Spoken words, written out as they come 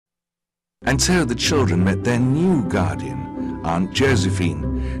And so the children met their new guardian, Aunt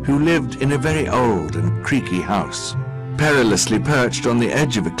Josephine, who lived in a very old and creaky house, perilously perched on the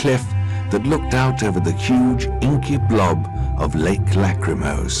edge of a cliff that looked out over the huge, inky blob of Lake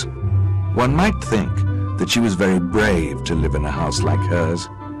Lachrymose. One might think that she was very brave to live in a house like hers,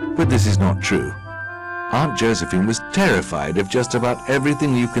 but this is not true. Aunt Josephine was terrified of just about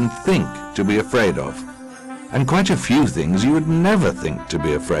everything you can think to be afraid of, and quite a few things you would never think to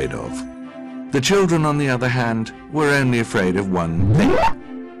be afraid of. The children, on the other hand, were only afraid of one thing.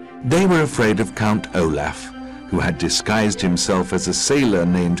 They were afraid of Count Olaf, who had disguised himself as a sailor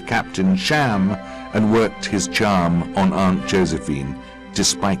named Captain Sham and worked his charm on Aunt Josephine,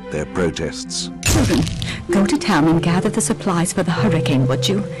 despite their protests. Children, go to town and gather the supplies for the hurricane, would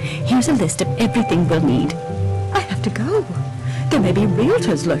you? Here's a list of everything we'll need. I have to go. There may be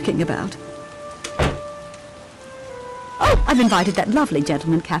realtors lurking about. Oh, I've invited that lovely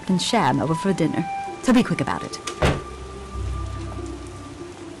gentleman, Captain Sham, over for dinner. So be quick about it.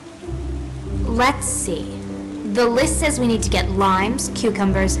 Let's see. The list says we need to get limes,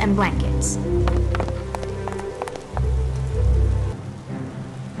 cucumbers, and blankets.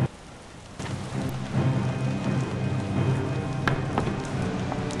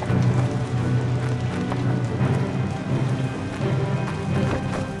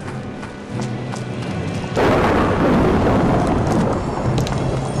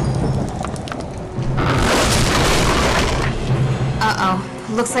 Uh-oh.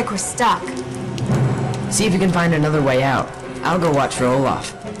 Looks like we're stuck. See if you can find another way out. I'll go watch for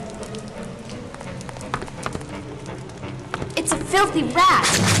Olaf. It's a filthy rat!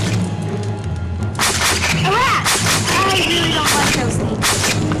 A rat! I really don't like those things.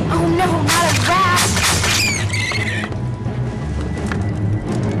 Oh no, not a rat!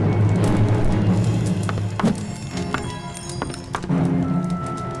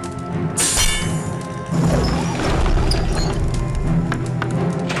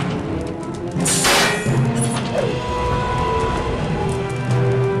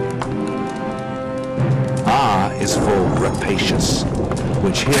 Is for rapacious,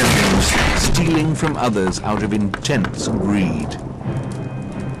 which here means stealing from others out of intense greed.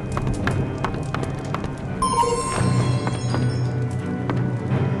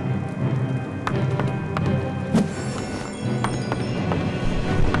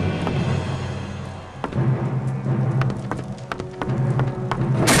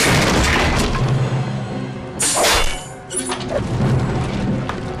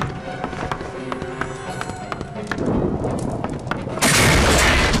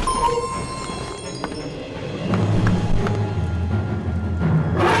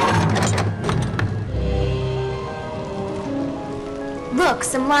 Look,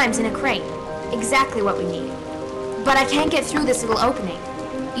 some limes in a crate. Exactly what we need. But I can't get through this little opening.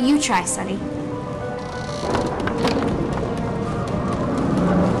 You try, Sonny.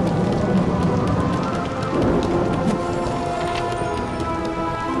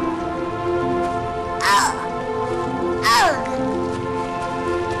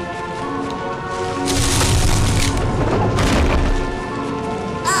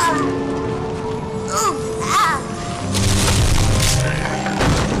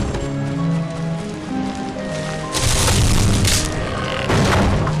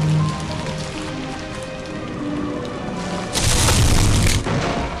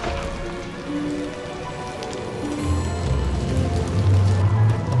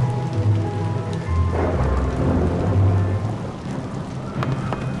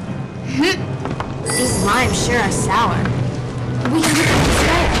 These limes sure are sour. We can get them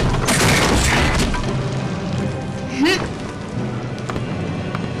there.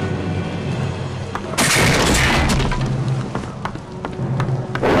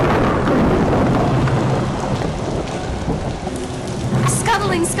 A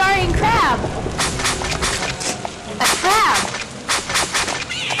scuttling, scurrying crab. A crab.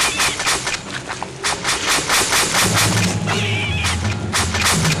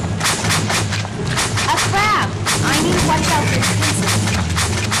 I need to watch out for pieces.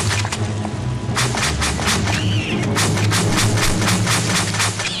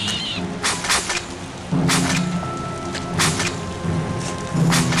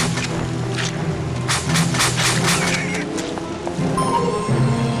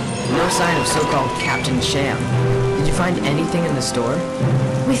 No sign of so-called Captain Sham. Did you find anything in the store?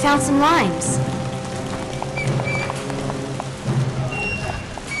 We found some limes.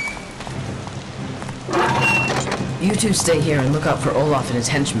 You two stay here and look out for Olaf and his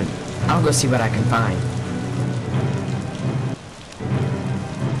henchmen. I'll go see what I can find.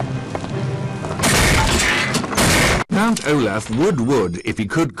 Count Olaf would if he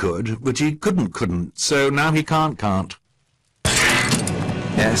could, but he couldn't, so now he can't.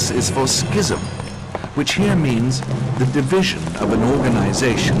 S is for schism, which here means the division of an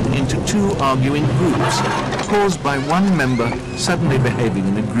organization into two arguing groups, caused by one member suddenly behaving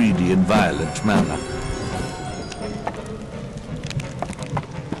in a greedy and violent manner.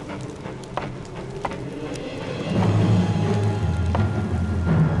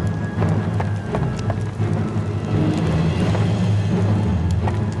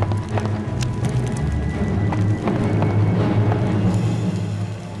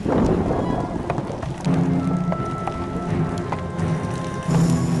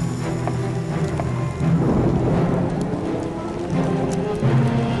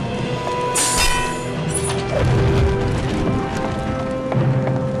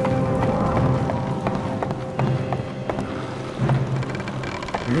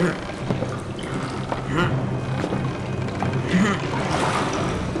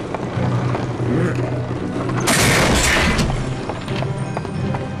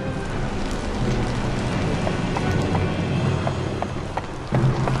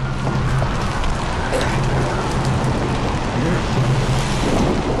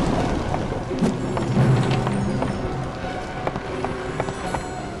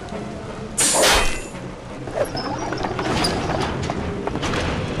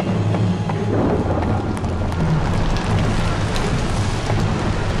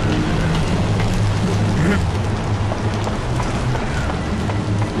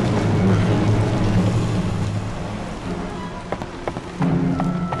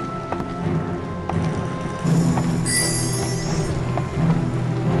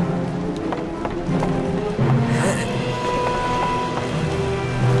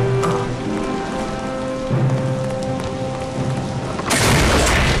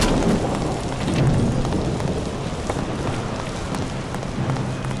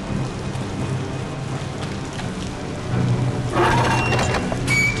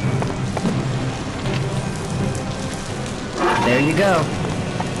 There you go.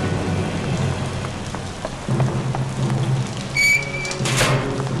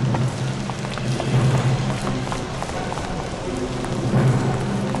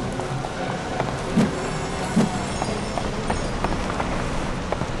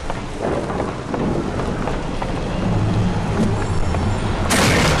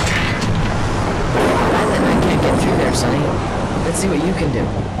 I can't get through there, Sonny. Let's see what you can do.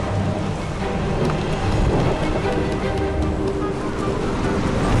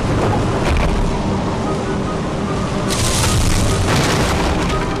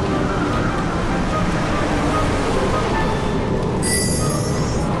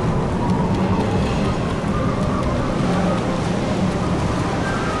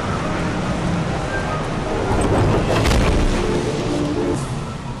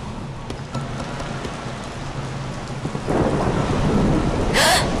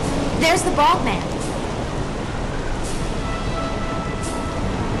 There's the bald man.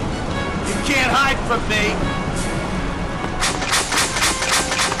 You can't hide from me!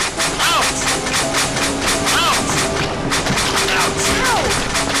 Ouch! Ouch! Ouch!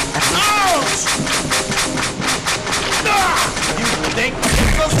 Ouch! Ah! You think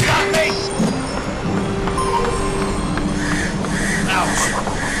this will stop me? Ouch!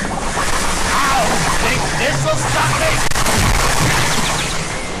 Ow! Think this will stop me?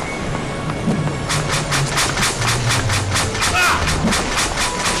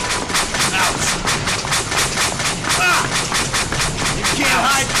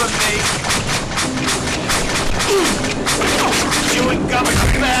 From me. Chewing gum is a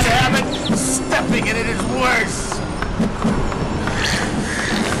bad habit. Stepping in it is worse.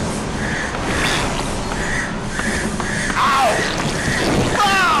 Ow!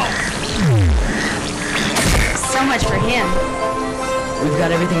 Ow! So much for him. We've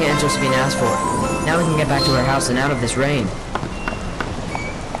got everything Aunt Josephine asked for. Now we can get back to her house and out of this rain.